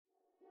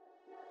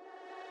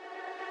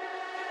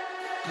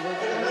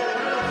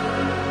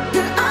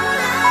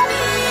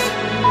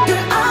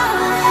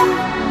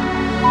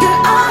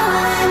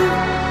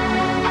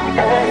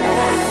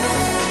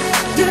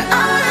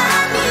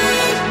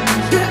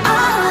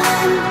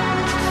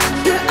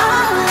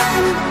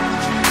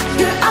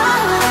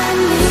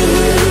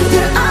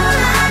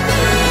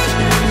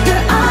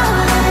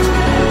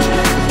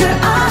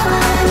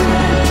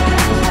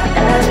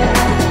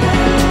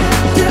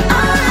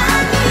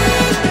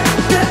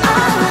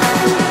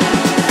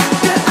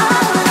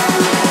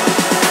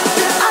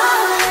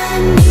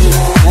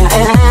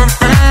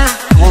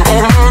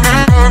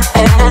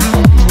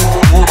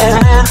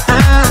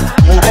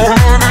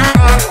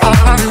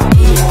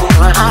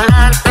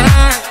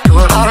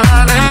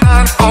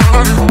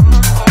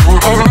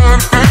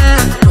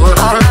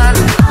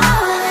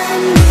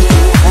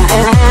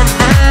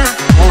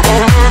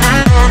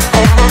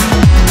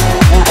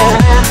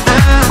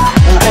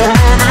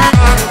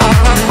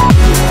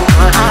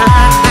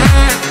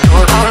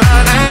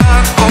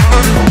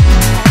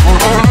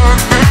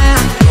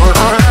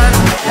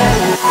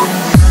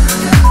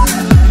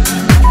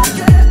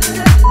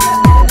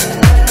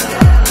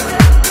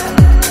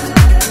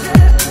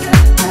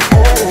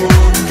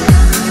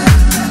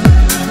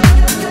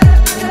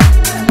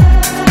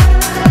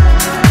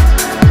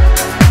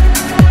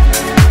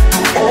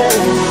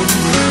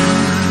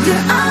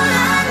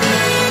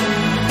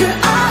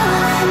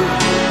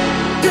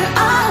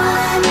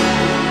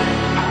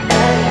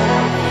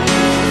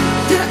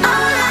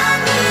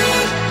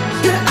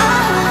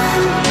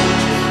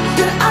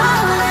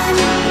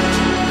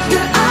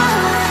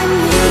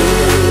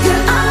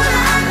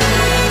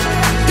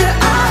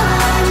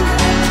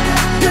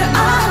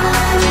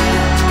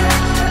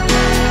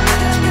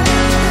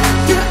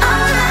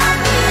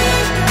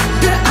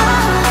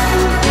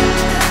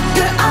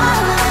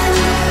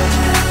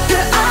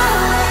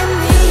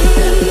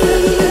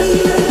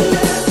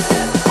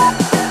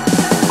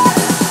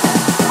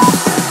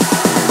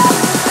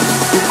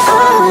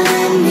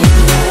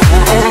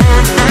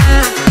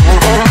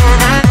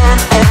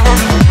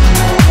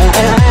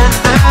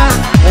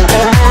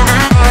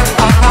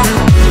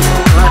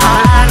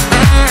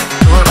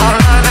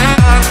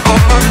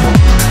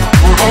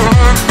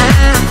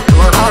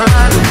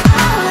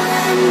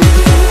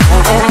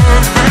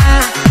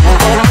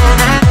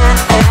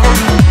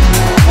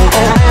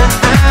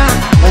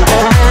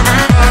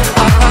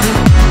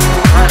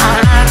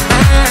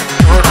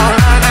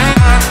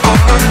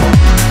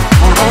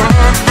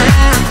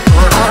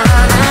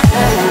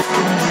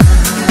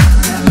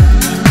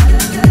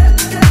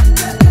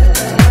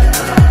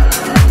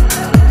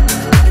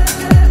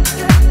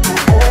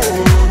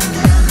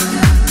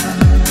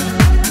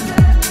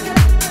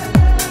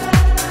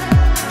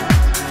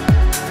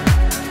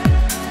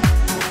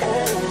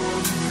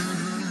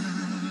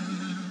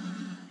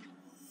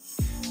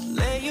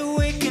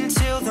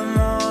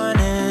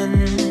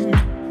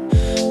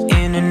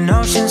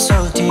ocean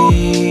so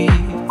deep.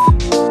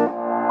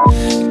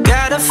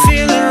 Got a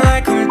feeling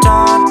like I'm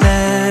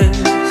dauntless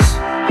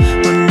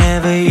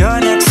whenever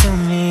you're next to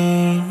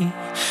me.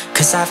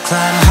 Cause I've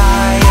climbed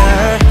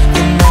higher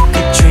than I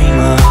could dream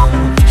of.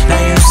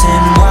 Now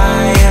using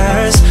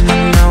wires, I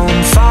know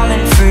I'm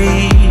falling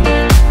free.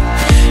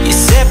 You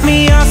set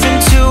me off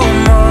into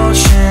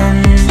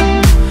emotion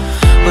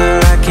where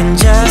I can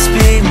just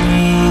be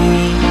me.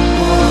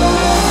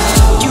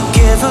 You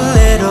give a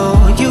little,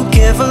 you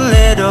give a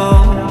little,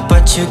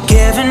 but you're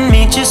giving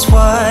me just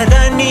what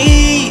I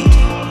need.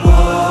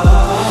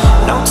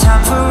 No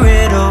time for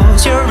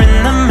riddles, you're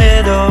in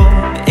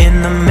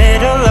the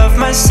middle of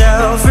my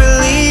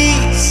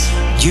self-release.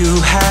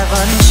 You have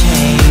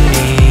unchained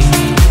me.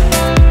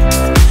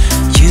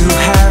 You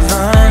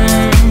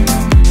haven't,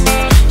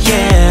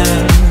 yeah,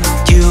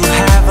 you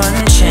have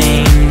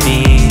unchained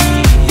me.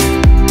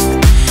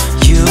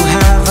 You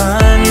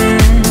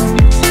haven't,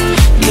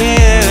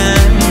 yeah.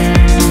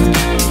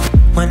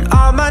 When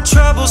all my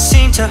troubles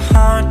seem to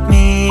haunt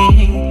me,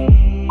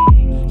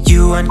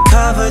 you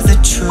uncover the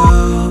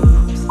truth.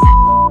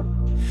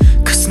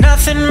 Cause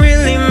nothing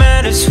really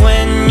matters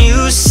when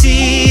you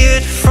see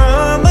it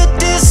from a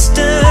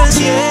distance,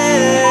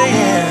 yeah,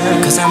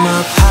 yeah. Cause I'm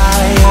up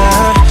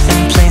higher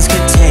than planes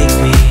could take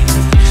me.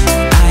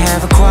 I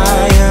have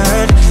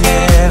acquired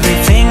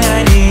everything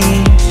I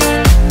need.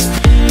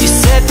 You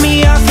set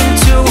me off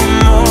into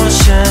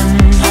emotion,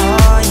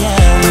 oh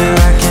yeah, where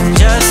I can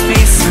just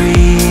be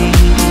free.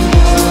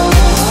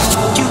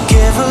 You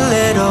give a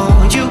little,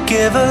 you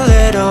give a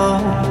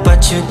little,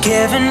 but you're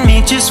giving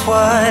me just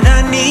what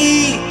I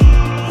need.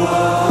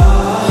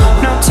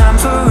 No time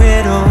for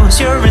riddles,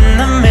 you're in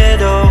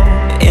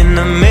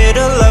the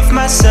middle of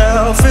my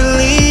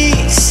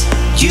self-release.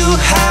 You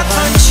have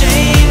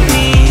unchained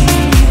me.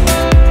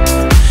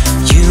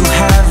 You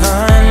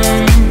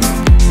haven't,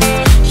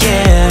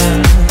 yeah,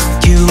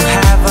 you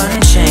have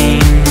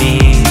unchained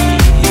me.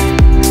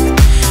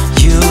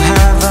 You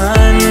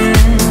haven't,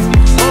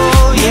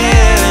 oh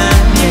yeah,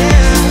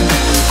 yeah.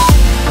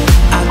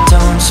 I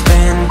don't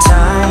spend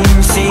time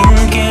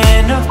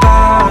thinking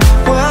about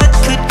what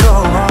could go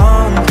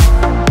wrong.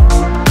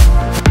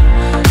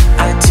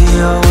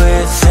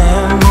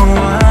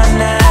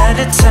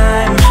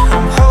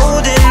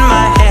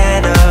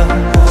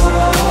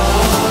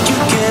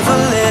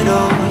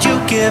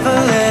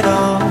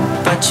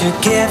 but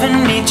you're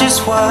giving me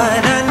just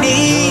what I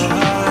need.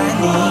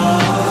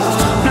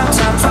 No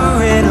time for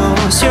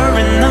riddles, you're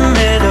in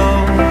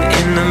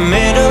the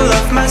middle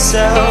of my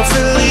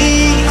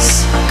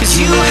self-release. 'Cause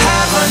you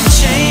have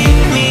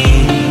unchained me.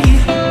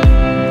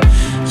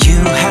 You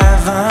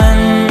have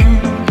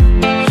unchained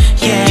me.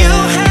 You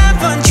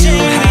have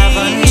unchained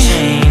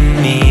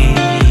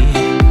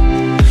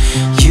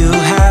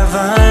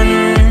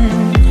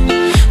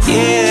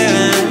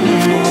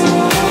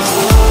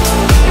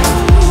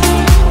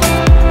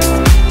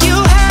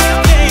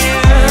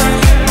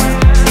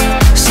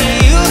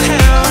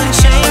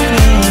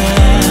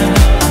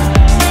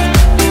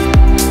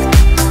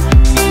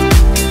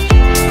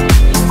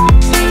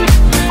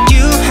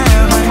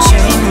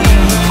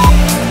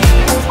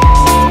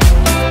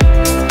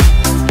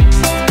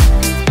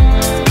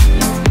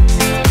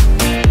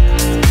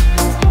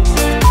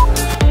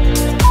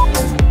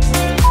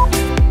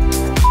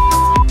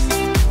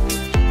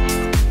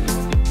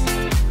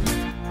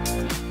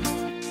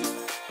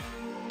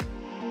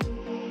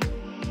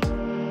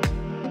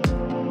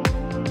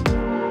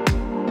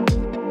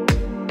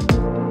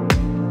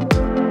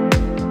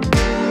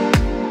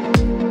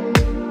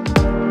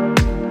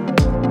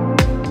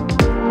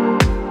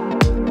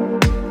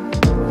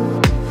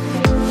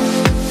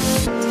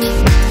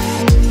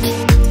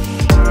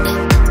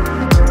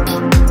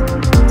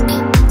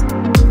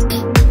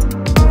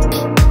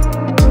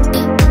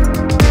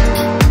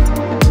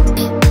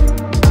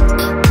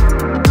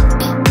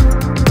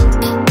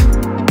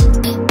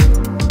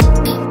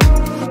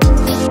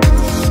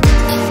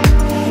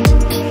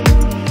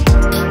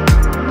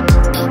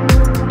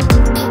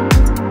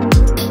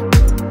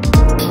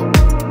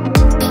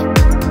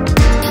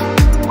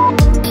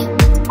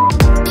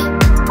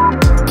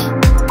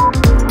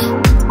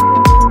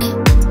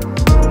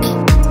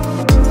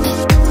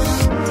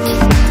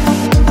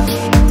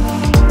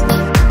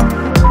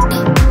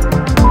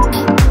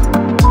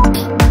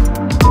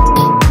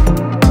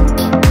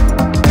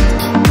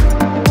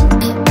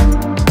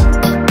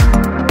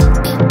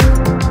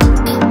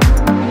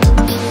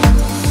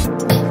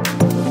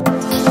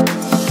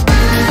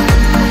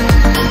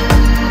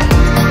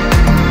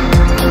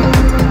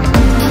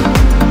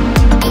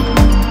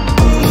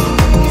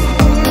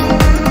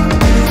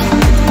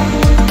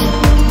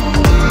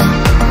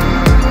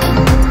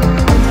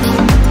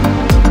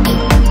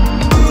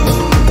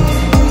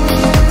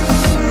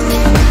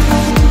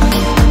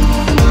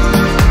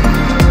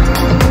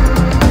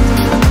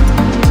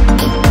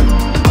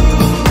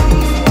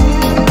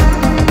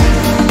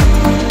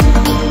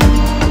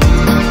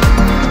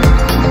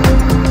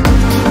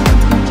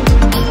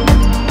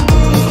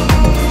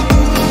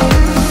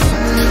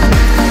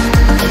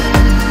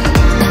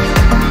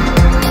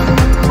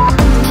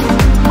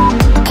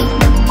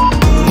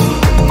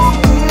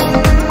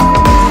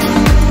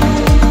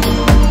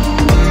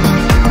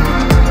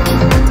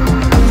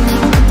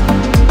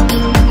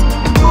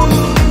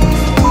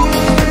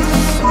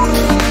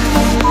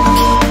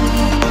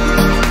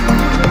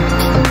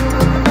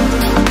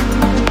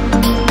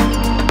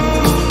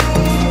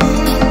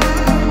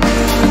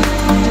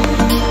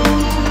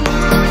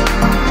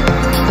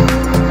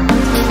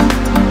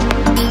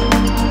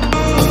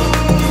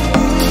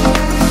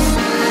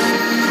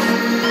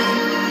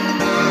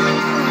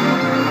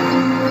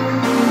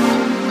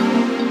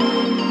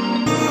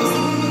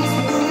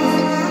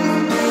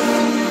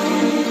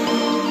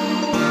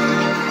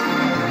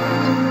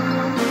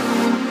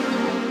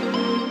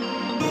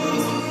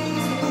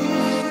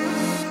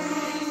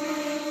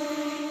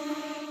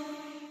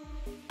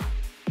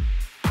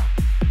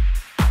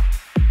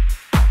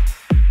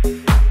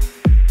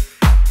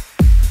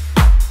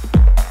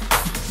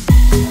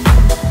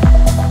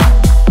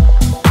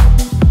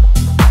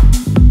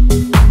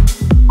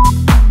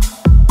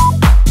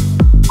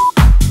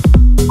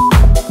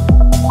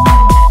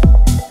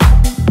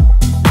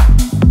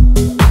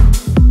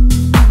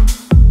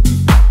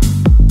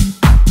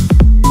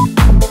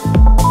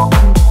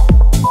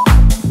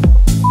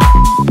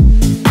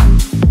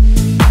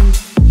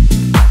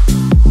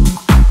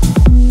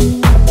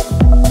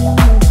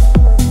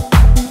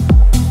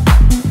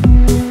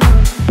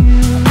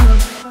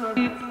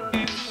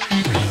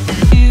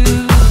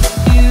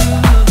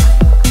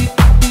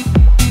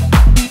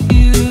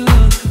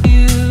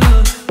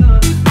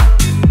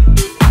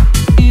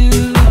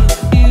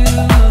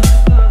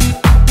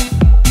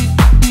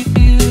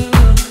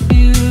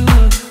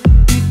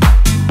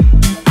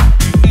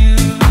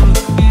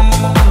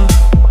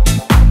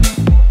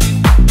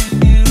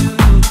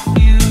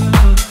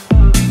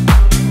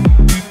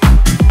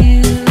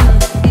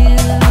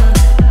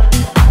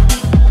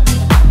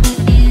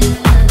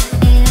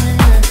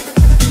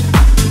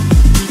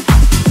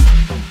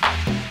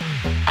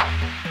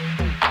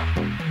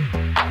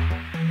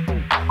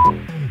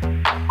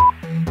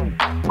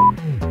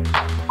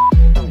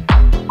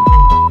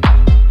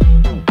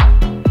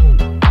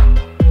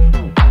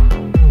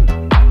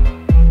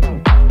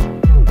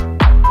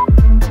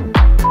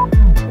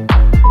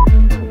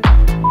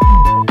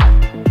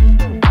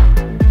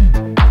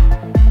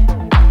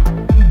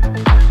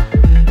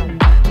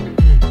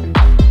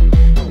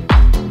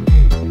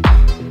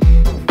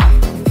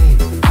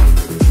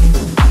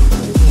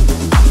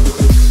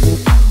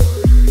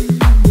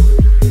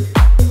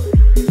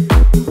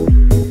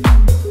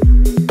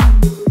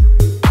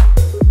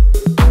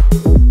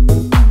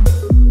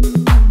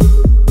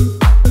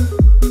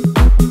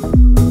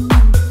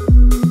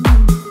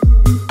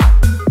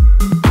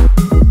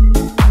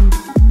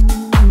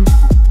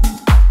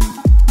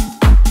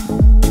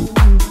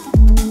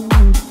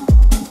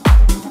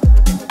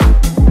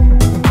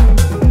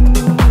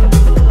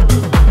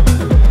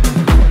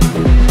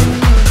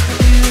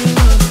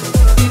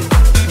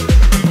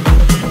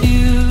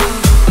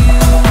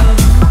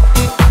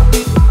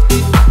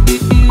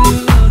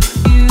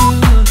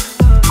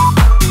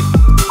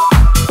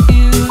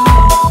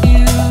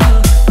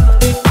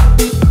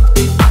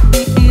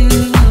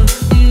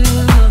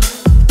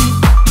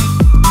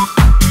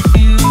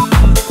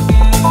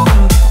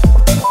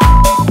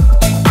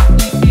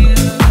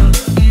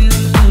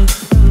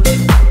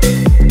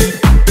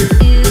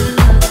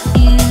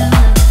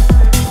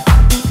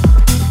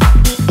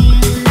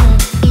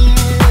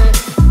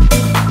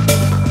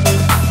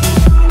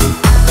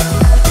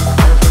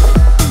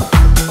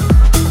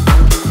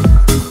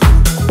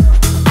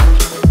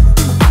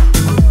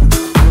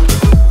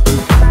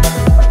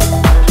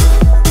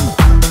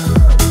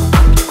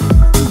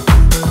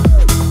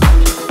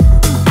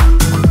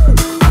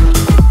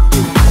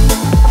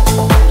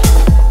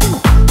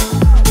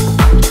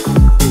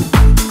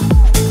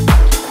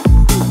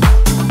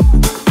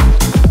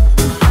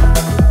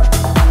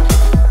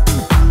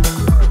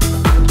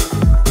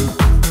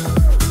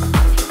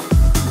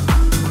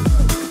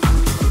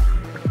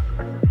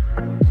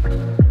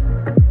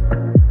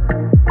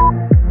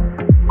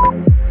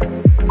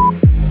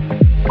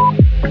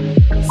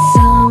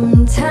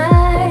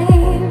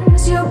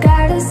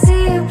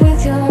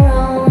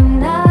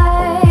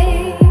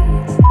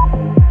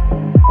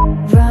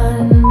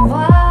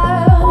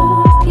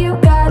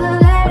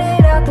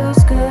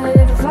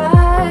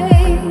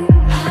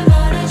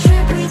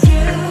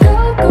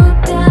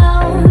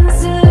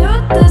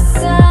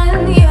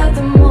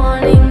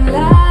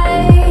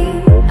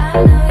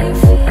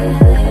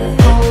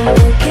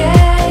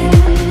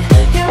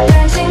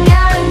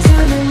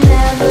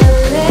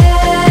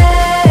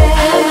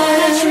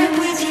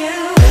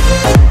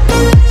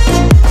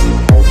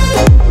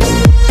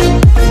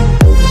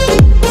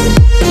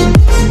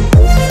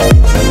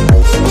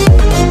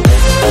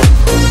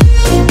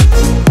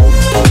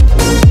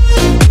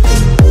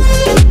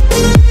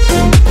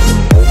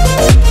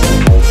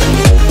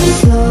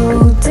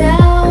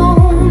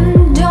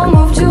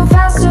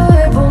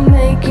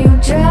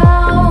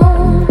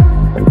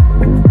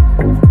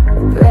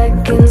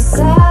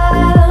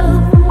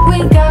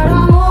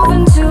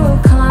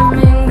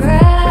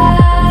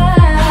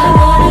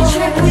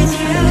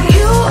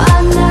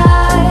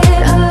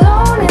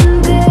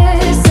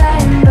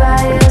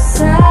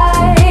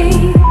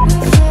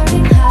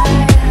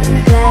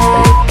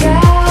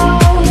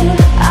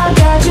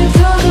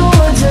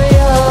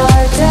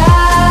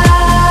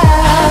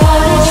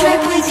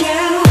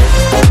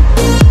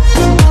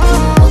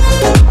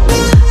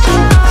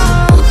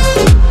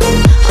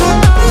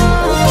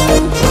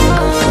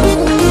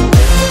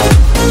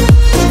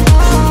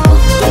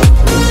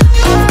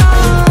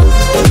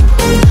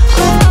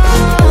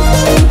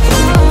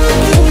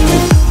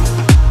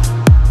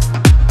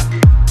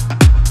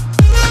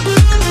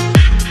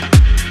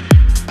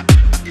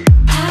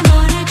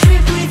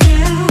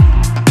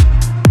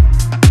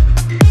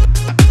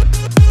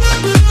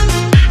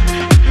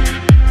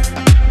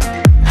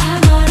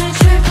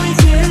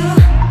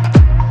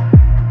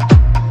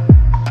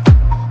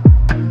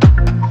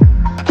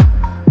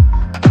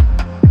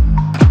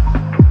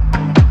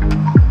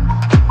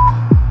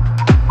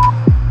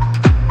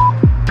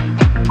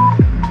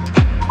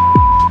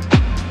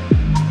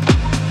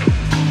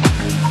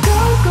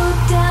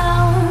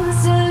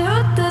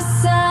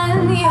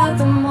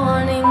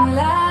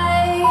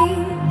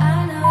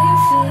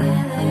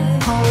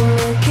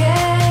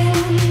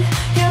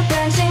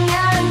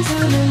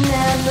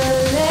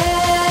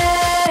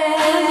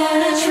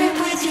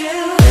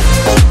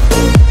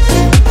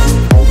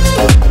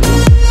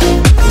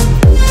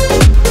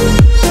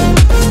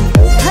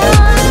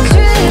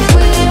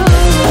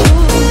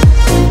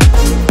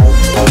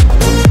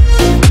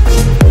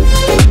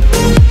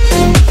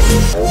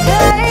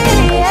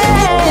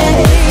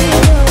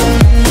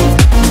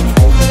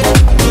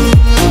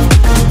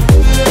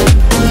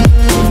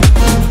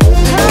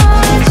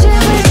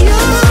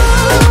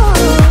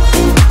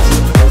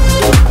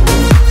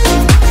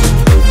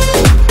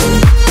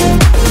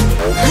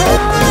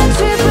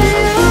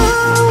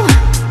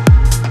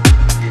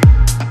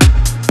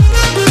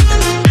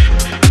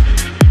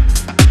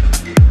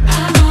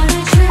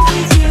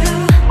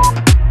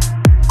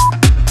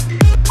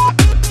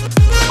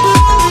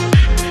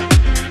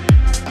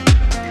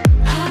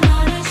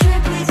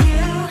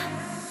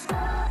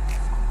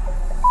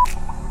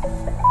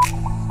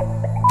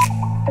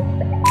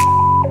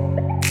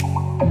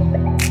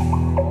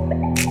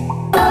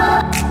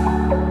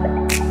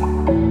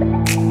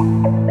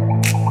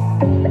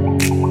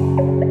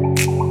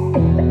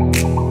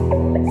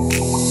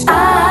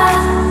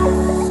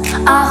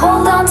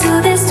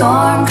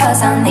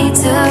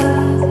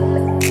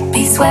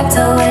swept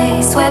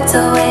away, swept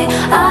away.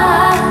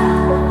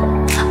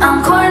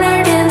 I'm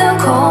cornered in the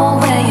cold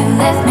where you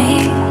left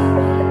me.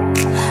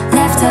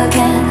 Left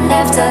again,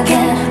 left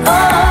again.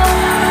 Oh,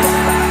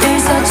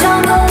 there's a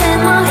jungle in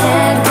my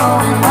head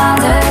growing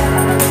wilder,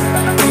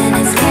 and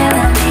it's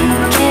killing me,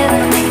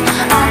 killing me.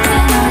 I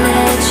cannot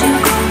let you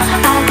go,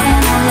 I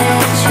cannot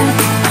let you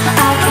go,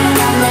 I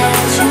cannot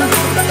let you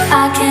go,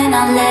 I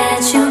cannot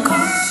let you go.